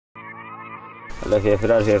আল্লাহ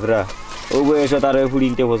ফেফরা ও বয়স তার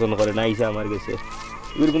ফুড়িনতে পছন্দ করে না আইসা আমার কাছে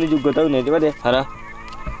এর কোনো যোগ্যতাও নেই দেবা দে হারা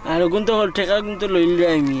আর ওগুন তো ঠেকা কিন্তু লইলে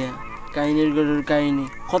মিয়া কাহিনীর গরুর কাহিনী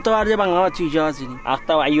কতবার যে বাংলা মাছ চুইসা আছিনি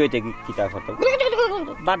আখটা আই হইতে কিতা কত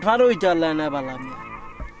বাটফারও হইতে আল্লাহ না বালা মিয়া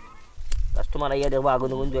কাস্টমার আইয়া দেখবো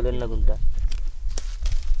আগুন আগুন জ্বলেন না কোনটা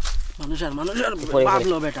মানুষের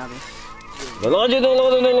পাবলো বেটাবে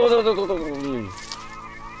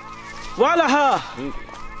ওয়ালা হা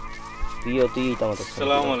প্রিয় তুই তোমাদের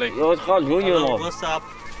আসসালামু আলাইকুম ইও খাল হুইও না হোয়াটসঅ্যাপ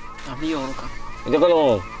আপনি ওরকা দেখো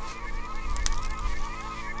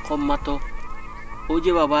কম্মা তো ওই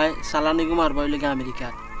যে বাবাই সালানি গো মারবা হইলে আমেরিকা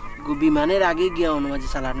গো বিমানের আগে গিয়া অনুমাজি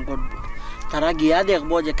সালান করবো তারা গিয়া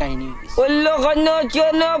দেখবো যে কাহিনী ওল্লো কন্নো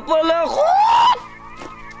চনো পলো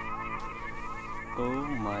ও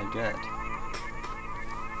মাই গড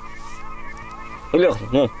হলো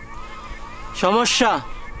সমস্যা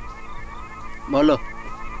বলো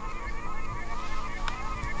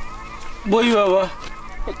বই বাবা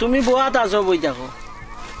তুমি বোয়াত আছো বই দেখো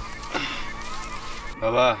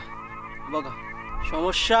বাবা বাবা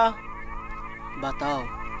সমস্যা বাতাও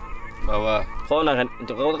বাবা কোন না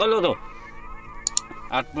তো কল তো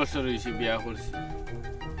 8 বছর হইছে বিয়া করছি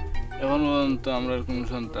এখন পর্যন্ত আমরা কোনো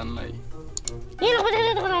সন্তান নাই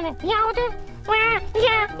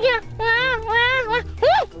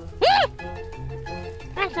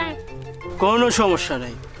কোনো সমস্যা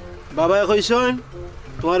নাই বাবাই কইছন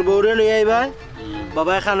তোমার বউরে লই আইবা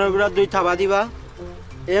বাবাই খানোর গুড়া দুই থাবা দিবা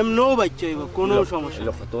এমনও বাচ্চা হইব কোনো সমস্যা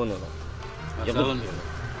লোক তো না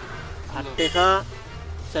আর টাকা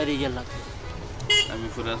 4000 লাগবে আমি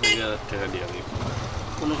পুরা 4000 টাকা দিয়া দিব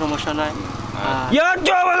কোনো সমস্যা নাই ইয়া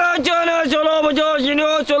চলো চলো বজো জিনো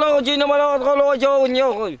চলো জিনো মানো চলো যাও নিও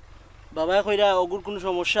বাবাই কইরা ওগুর কোনো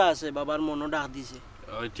সমস্যা আছে বাবার মনও ডাক দিছে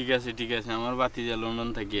ওই ঠিক আছে আমার বাতিজা লন্ডন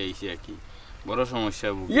থেকে আইছে কি বড় সমস্যা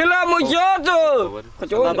ইলা মজা তো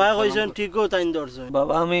বাবাই কইছেন ঠিকও তাইন ধরছে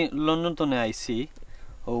বাবা আমি লন্ডন তো আইছি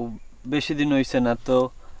ও বেশি দিন হইছে না তো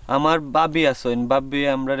আমার বাবি আছেন বাবি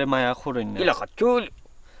আমরারে মায়া করেন না ইলা চুল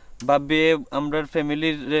বাবি আমরার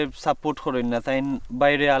ফ্যামিলির সাপোর্ট করেন না তাই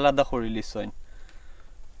বাইরে আলাদা করে লিছেন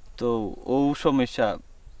তো ও সমস্যা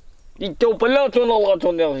ইতো পল্লা চলো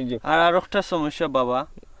চলো আর আরেকটা সমস্যা বাবা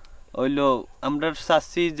হইলো আমরার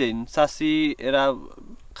চাচি এরা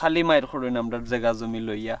খালি মায়ের করেন আমরার জায়গা জমি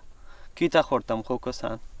লইয়া কিতা করতাম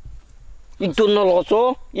কোকসান ইতো নলছো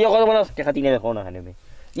ইয়া কথা বলা টাকা দিনে দেখো না খানে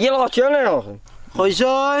ইয়া লছো না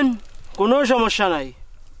কইছন কোনো সমস্যা নাই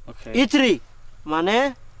ওকে ইত্রি মানে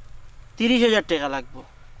 30000 টাকা লাগবে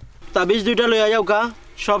তাবিজ দুইটা লইয়া যাও কা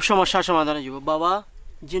সব সমস্যার সমাধান হয়ে যাব বাবা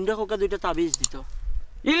জিন্ডা কোকা দুইটা তাবিজ দিত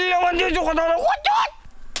ইল্লা মন্দির যে কথা বলো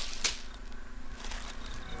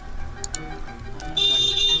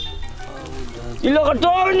ইল্লা কথা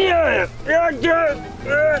নিয়ে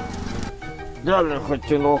দাঁড়া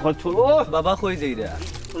হচ্ছিল বাবা কই যাইরা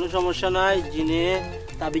কোনো সমস্যা নাই জিনে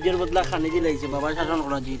তাবিজের বদলা খানি দিলাইছে বাবা শাসন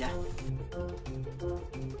করা জিরা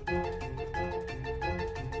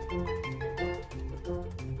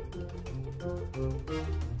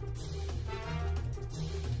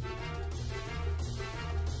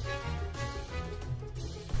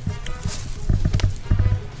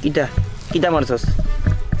কিটা কিটা মারছস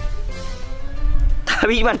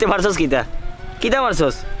তাবিজ মারতে মারছস কিটা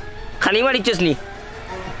মারছস খালি মারিছস নি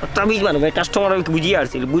তাবিজ মারবে কাস্টমার বুঝিয়ে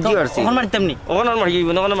আসছিল ওখান মারতাম নি ওখান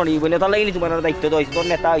মারিব না তার লাগি তোমার দায়িত্ব তো তোর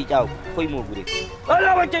নেতা হই যাও কই মুখ ঘুরে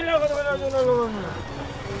আল্লাহ বাঁচাই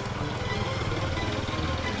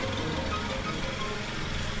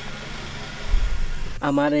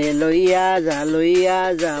আমারে লইয়া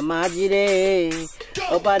যা মাঝিরে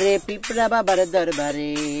ওপারে পিপড়া বাবার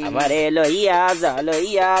দরবারে আমারে লইয়া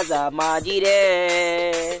যা মাঝিরে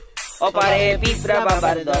ওপারে পিপড়া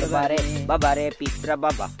বাবার দরবারে বাবারে পিপড়া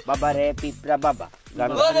বাবা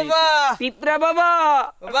ও বাবা পিপড়া বাবা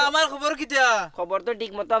আমার খবর কিটা খবর তো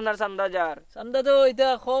ঠিক মতো আপনার চান্দা তো এটা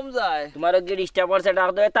কম যায় তোমার কি ডিস্টার্ব করছে ডাক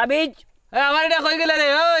দেয় তাবিজ আমার এটা কই গেল রে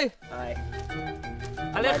ওই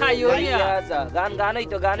আলে খাইও গান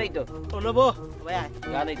হইতো অনুবো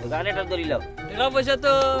গান এটা ধরিলাম টাকা পয়সা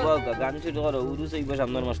তো গান শুরু করো উরুস হইব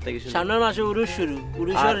সামনের মাস থেকে সামনের মাসে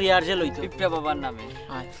উরুসের রিহার্সেল হইতো পিপটা বাবার নামে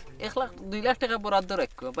 1 লাখ 2 লাখ টাকা বরাদ্দ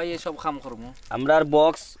রাখো ভাই এই সব কাম করমু আমরা আর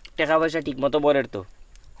বক্স টাকা পয়সা ঠিক মতো বরের তো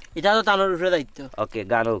এটা তো তানোর উপরে দায়িত্ব ওকে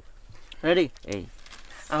গান হোক রেডি এই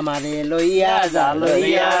আমারে লইয়া যা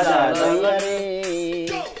রে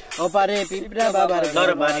ওপারে পিপড়া বাবার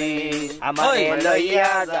দরবারে আমারে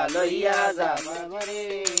লইয়া যা বাবারে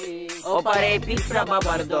ওপারে পিপড়া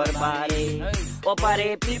বাবার দরবারে ওপারে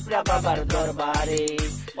পিপড়া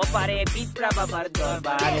বাবার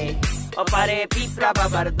দরবারে ওপারে পিঁপড়া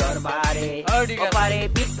বাবার দরবারে ওপারে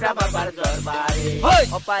পিঁপড়া বাবার দরবারে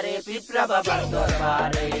ওপারে পিঁপড়া বাবার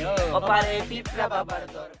দরবারে ওপারে পিঁপড়া বাবার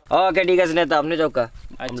দরবারে। ওকে ঠিক আছে নেতা আপনি যাও কা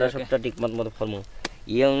আমরা সবটা ঠিক মতো ফলমু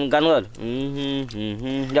ইয়ং গান বল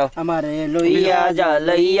যাও আমারে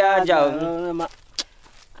লইয়া যাও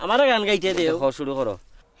আমারে গান গাইতে দেও শুরু করো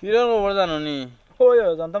ফিরার খবর জানো নি ওই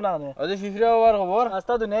জানতাম না মানে ওই যে ফিফরা বাবার খবর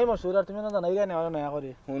রাস্তা দুনিয়ায় মশুর আর তুমি না জানাই না নয়া করে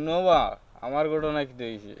শুনো বা আমার ঘটনা কি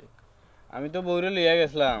হয়েছে আমি তো বউরে লিয়া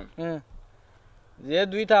গেছিলাম যে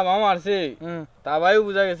 2 থাবা মারছে তা ভাই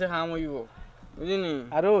বুঝা গেছে খাম হইব বুঝিনি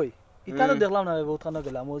আর ওই ইটা তো দেখলাম না বহুত খানো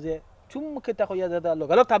গেলাম ও যে চুম খেতা কইয়া দাদা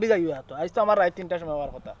লগালগ তাবি যাইও তো আজ তো আমার রাত 3টার সময়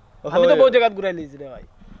হওয়ার কথা আমি তো বহুত জায়গা ঘুরাই লিছি রে ভাই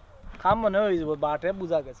খাম মনে হই যাব বাটে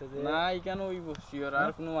বুঝা গেছে যে না ইকান হইব শিওর আর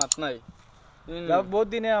কোনো মাত নাই বহুত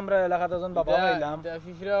দিনে আমরা এলাকাতে যখন বাবা হইলাম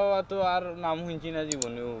ফিফরা বাবা তো আর নাম শুনছি না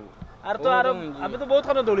জীবনেও আর তো আর আমি তো বহুত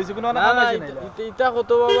খানো দৌড়িছি কোনো না না নাই ইটা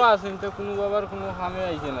কত বাবা আছেন তো কোনো বাবার কোনো কামে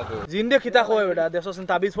আইছে না তো জিন্দে খিতা কই বেটা দেখছস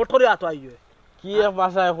তাবিজ ফট করে আতো আইও কি এক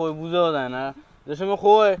ভাষায় কই বুঝাও যায় না যে সময়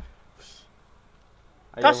কই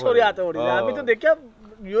কাজ করে আতো ওরি আমি তো দেখে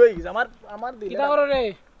ইয়ে গেছে আমার দিলে কিটা করো রে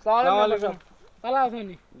আসসালামু আলাইকুম ভালো আছেন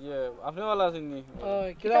যে আপনি ভালো আছেন নি ওই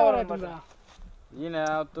কিটা করো তোমরা জি না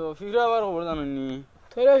তো ফিফরা বাবার খবর জানেন নি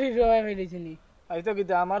তোরা ফিফরা ভাই ফেলেছিনি আই তো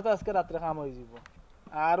কিতা আমার তো আজকে রাত্রে কাম হই যাব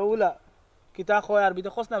আর ওলা কিতা কয় আর বিতে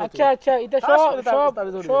খোঁজ না আচ্ছা আচ্ছা এটা কাজ সব করে সব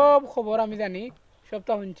তাবিজ ধরে সব খবর আমি জানি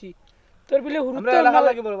সবটা শুনছি তোর বিলে আমরা হুরুত্তর এলাকা না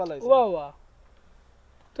লাগি বড় ভালো হইছে ওয়া ওয়া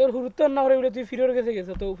তোর হুরুত্তর না করে বলে তুই ফিরোর কাছে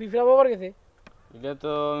গেছে তো ফিফরা বাবার কাছে এটা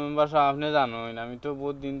তো মেম্বার সাহেব আপনি জানেন আমি তো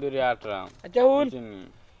বহুত দিন ধরে আটরাম আচ্ছা হুন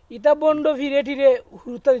ইতা বন্ড ফিরে ঠিরে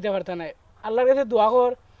হুরুত্তা দিতে পারতা না আল্লাহর কাছে দোয়া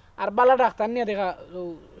কর আর বালা ডাক্তার নিয়ে দেখা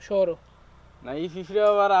শহর না এই ফিফরা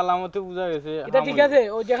বাবার আলামতে বুঝা গেছে এটা ঠিক আছে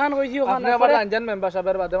ও যেখান কইছি ওখানে আপনি আবার জানজান মেম্বার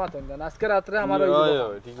সাহেবের বাদে মাতেন জান আজকে রাত্রে আমার হই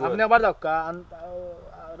যাব আপনি আবার যাওকা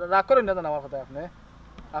রাগ করেন না আমার কথা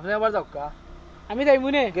আপনি আবার যাওকা আমি যাইবো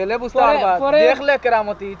নে গেলে বুঝতে পারবা দেখলে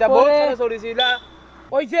কেরামতি এটা বহুত করে চড়িছিলা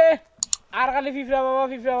ওইছে আর খালি ফিফরা বাবা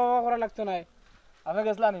করা লাগতো না আপনি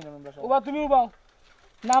গেছলা নি মেম্বার সাহেব ওবা তুমি উবাও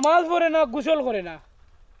নামাজ পড়ে না গোসল করে না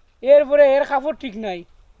এরপরে এর কাপড় ঠিক নাই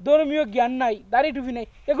ধর্মীয় জ্ঞান নাই দাড়ি টুপি নাই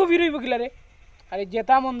একো ফিরইব কিলা রে আরে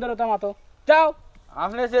যেতা মন্দির ওটা মাতো যাও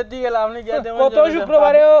আপনি সেদি গেল আপনি গিয়ে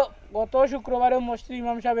গত শুক্রবারেও মসজিদ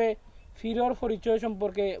ইমাম সাহেবে ফিরোর পরিচয়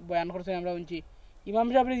সম্পর্কে বয়ান করছেন আমরা শুনছি ইমাম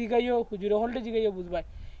সাহেবের জিগাইও হুজুর হলটে জিগাইও বুঝবাই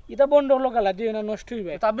এটা বন্ধ হলো গালা দিয়ে না নষ্ট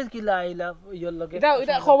হইবে তাবিজ কিলা আইলা ইয়র লগে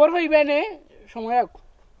এটা খবর পাইবে নে সময়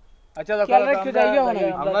আচ্ছা খেয়াল রাখতে যাইও না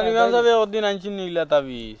আমরা ইমাম সাহেব ওদিন আনছেন নিলা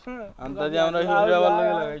তাবিজ আন্তাজে আমরা ফিফরা বাবার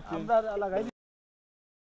লগে লাগাইছি আমরা লাগাই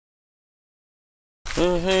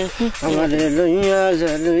আমারে লইয়া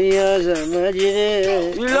যা মাঝিরে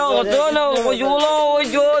আসসালামু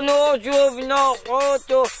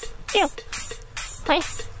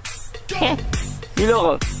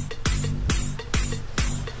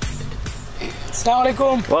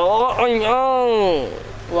আলাইকুম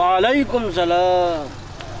ওয়ালাইকুম সালাম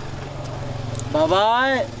বাবা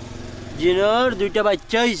জিনর 2টা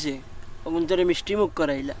বাচ্চা হইছে ওগুন তোরে মিষ্টি মুখ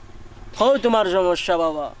করাইলা হও তোমার সমস্যা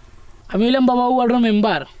বাবা আমি হইলাম বাবা ওয়ার্ডের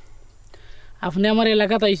মেম্বার আপনি আমার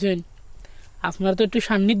এলাকাতে আইছেন আপনার তো একটু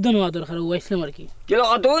সান্নিধ্য নেওয়া দরকার ওয়াইছিলাম আর কি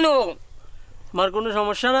তোমার কোনো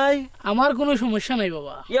সমস্যা নাই আমার কোনো সমস্যা নাই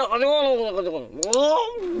বাবা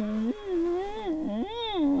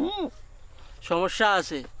সমস্যা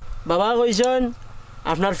আছে বাবা কইছেন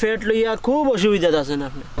আপনার পেট লইয়া খুব অসুবিধা আছেন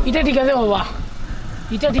আপনি এটা ঠিক আছে বাবা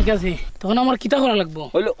এটা ঠিক আছে তখন আমার কিতা করা লাগবো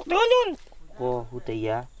ও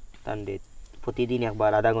হুতাইয়া তান্ডে প্রতিদিন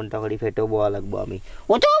একবার আধা ঘন্টা করে ফেটেও বোয়া লাগবো আমি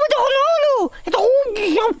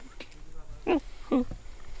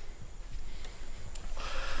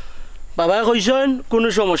বাবা কইছেন কোনো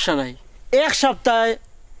সমস্যা নাই 1 সপ্তাহে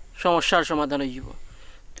সমস্যার সমাধান হয়ে যাব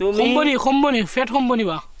তুমি কম্বনি ফেট কম্বনি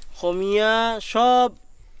বা কমিয়া সব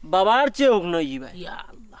বাবার চেয়ে হোক নই ভাই ইয়া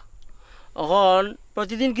আল্লাহ এখন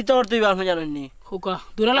প্রতিদিন কিতা করতে হইব আপনি জানেন নি হুকা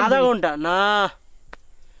দূরা আধা লাগবে ঘন্টা না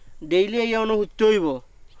ডেইলি এই অনুভূতি হইব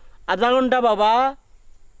আধা ঘন্টা বাবা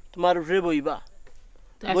তোমার উপরে বইবা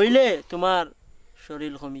বইলে তোমার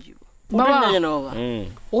শরীর কমি যাব বাবা না জানো বাবা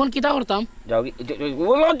ওখান কিতা করতাম যাও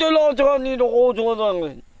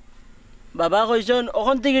বাবা কইছেন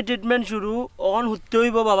ওখান থেকে ট্রিটমেন্ট শুরু ওখান হুতে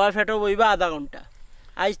হইব বাবা ফেটো বইবা আধা ঘন্টা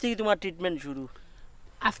আজ থেকে তোমার ট্রিটমেন্ট শুরু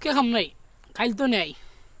আজকে খাম নাই কাল তো নেই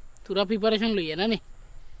তোরা প্রিপারেশন লইয়া না নে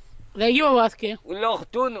লাগি বাবা আজকে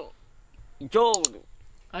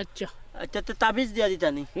আচ্ছা আচ্ছা তো তাবিজ দিয়া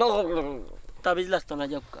দিতানি তাবিজ লাগতো না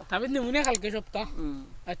জবকা তাবিজ নিমুনে কালকে সপ্তাহ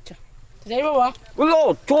আচ্ছা যাই বাবা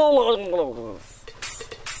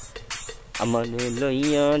আমারে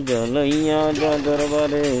লইয়া যা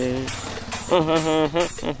দরবারে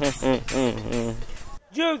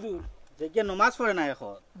জি হুজুর যে নমাজ পড়ে না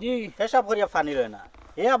এখন জি পেশাব করিয়া পানি রয় না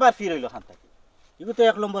এ আবার ফির হইল খান থাকি এগুলো তো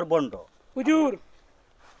 1 নম্বর বন্ধ হুজুর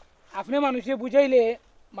আপনি মানুষে বুঝাইলে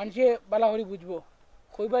মানুষে বালা করে বুঝবো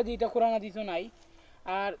কইবা যে এটা কোরআন হাদিস নাই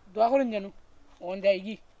আর দোয়া করেন জানো ওন যাই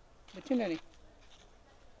কি বুঝছেন না নি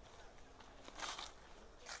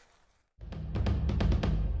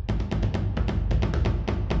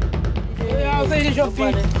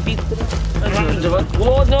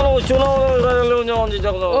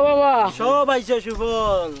ও বাবা সব আইছে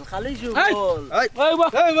সুফল খালি সুফল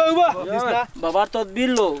বাবার তদবির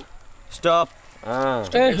লো স্টপ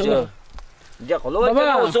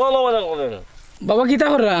বাবা কিতা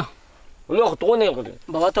কররা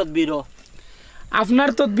বাবা তদবির আপনার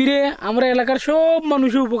তদবিরে আমরা এলাকার সব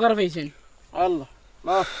মানুষের উপকার পাইছেন আল্লাহ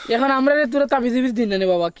এখন আমরা তোরা তাবিজ দিন না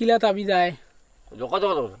বাবা কিলা তাবিজ যায়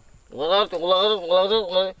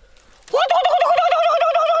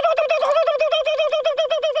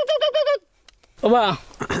বাবা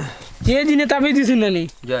যে দিনে তাবিজ দিছেন না নি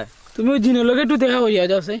তুমি ওই দিনের লোকে একটু দেখা করিয়া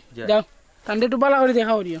যাও সে যাও তান্ডে একটু পালা করে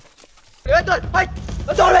দেখা করিয়া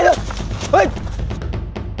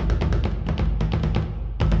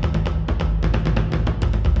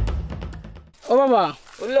ও বাবা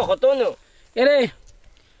এরে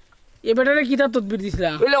এ বেটারে কিতা তদবির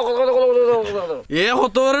দিছিলা এ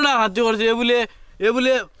কত বড় না হাত করছে এ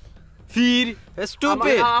বলে ফির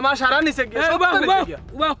স্টুপিড আমার সারা নিছে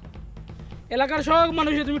এলাকার সব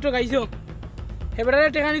মানুষে তুমি ঠকাইছো হে বেটারে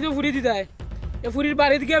টেকা নিতে ফুরি দিতাই এ ফুরির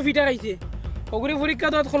বাড়িতে গিয়ে ফিটা খাইছে ওগুলি পরীক্ষা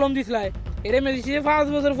তো কলম দিছিলাই এরে মেজিছে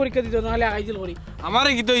 5 বছর পরীক্ষা দিত নাহলে আগাইছিল করি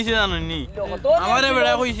আমারে কি তো হইছে জানেননি আমারে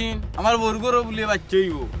বেড়া কইছিন আমার বউর বলে বাচ্চা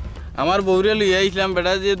হইব আমার বউরে লইয়া আইছিলাম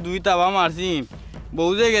বেটা যে 2 তাবা মারছিন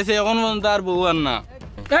বউ যে গেছে এখন পর্যন্ত আর বউ আর না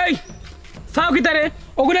এই সাও কিতারে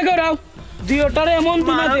ওগুনে কেউ রাও দিওটারে এমন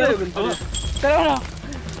দিনা দিও চলো না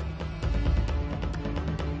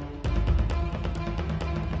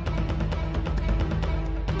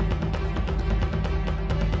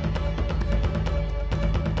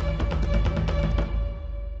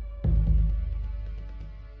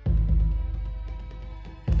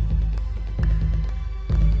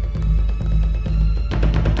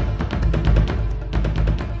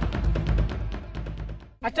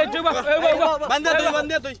আচ্ছা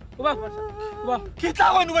বান্দে তুই কিতা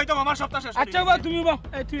কইনু ভাই তো আমার সপ্তাহ শেষ আচ্ছা বাবা তুমি বাবা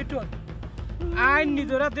এই তুই একটু আইন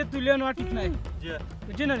নিজরাতে তুলে নেওয়া ঠিক নাই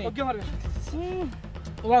বুঝছেন না ওকে মারবে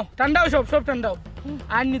বাবা ঠান্ডাও সব ঠান্ডাও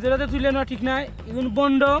আইন নিজরাতে তুলে নেওয়া ঠিক নাই এগুলো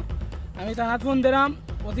বন্ধ আমি তাহাত ফোন দিলাম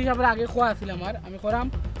অতি সাপের আগে খোয়া আছিল আমার আমি করাম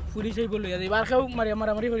ফুরি সেই বলে এবার কেউ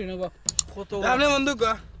মারামারি করি নেব কত আপনি বন্ধু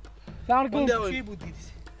কা কি বুদ্ধি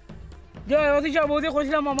দিছে জয় অতি সাপ বৌদি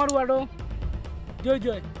কইছিলাম আমার ওয়ার্ডও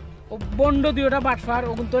জয় ও বন্ড দুইটা বাটফার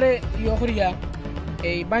ওগুন তোরে করিয়া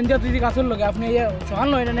এই বাঞ্জা তুই গাছের লগে আপনি সকাল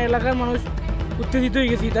নয় না এলাকার মানুষ উত্তেজিত হয়ে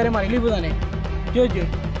গেছি তারে মারিলি বোঝা নেই জয়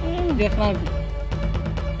দেখলাম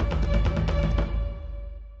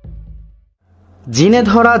জিনে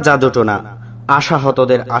ধরা জাদুটোনা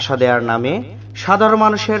আশাহতদের আশা দেওয়ার নামে সাধারণ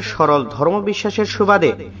মানুষের সরল ধর্মবিশ্বাসের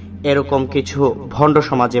সুবাদে এরকম কিছু ভণ্ড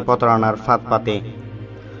সমাজে প্রতারণার ফাঁদ পাতে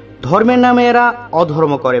ধর্মের নামে এরা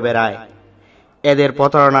অধর্ম করে বেড়ায় এদের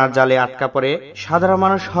প্রতারণার জালে আটকা পড়ে সাধারণ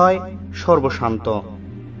মানুষ হয় সর্বশান্ত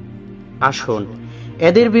আসুন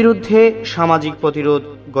এদের বিরুদ্ধে সামাজিক প্রতিরোধ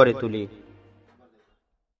গড়ে তুলি।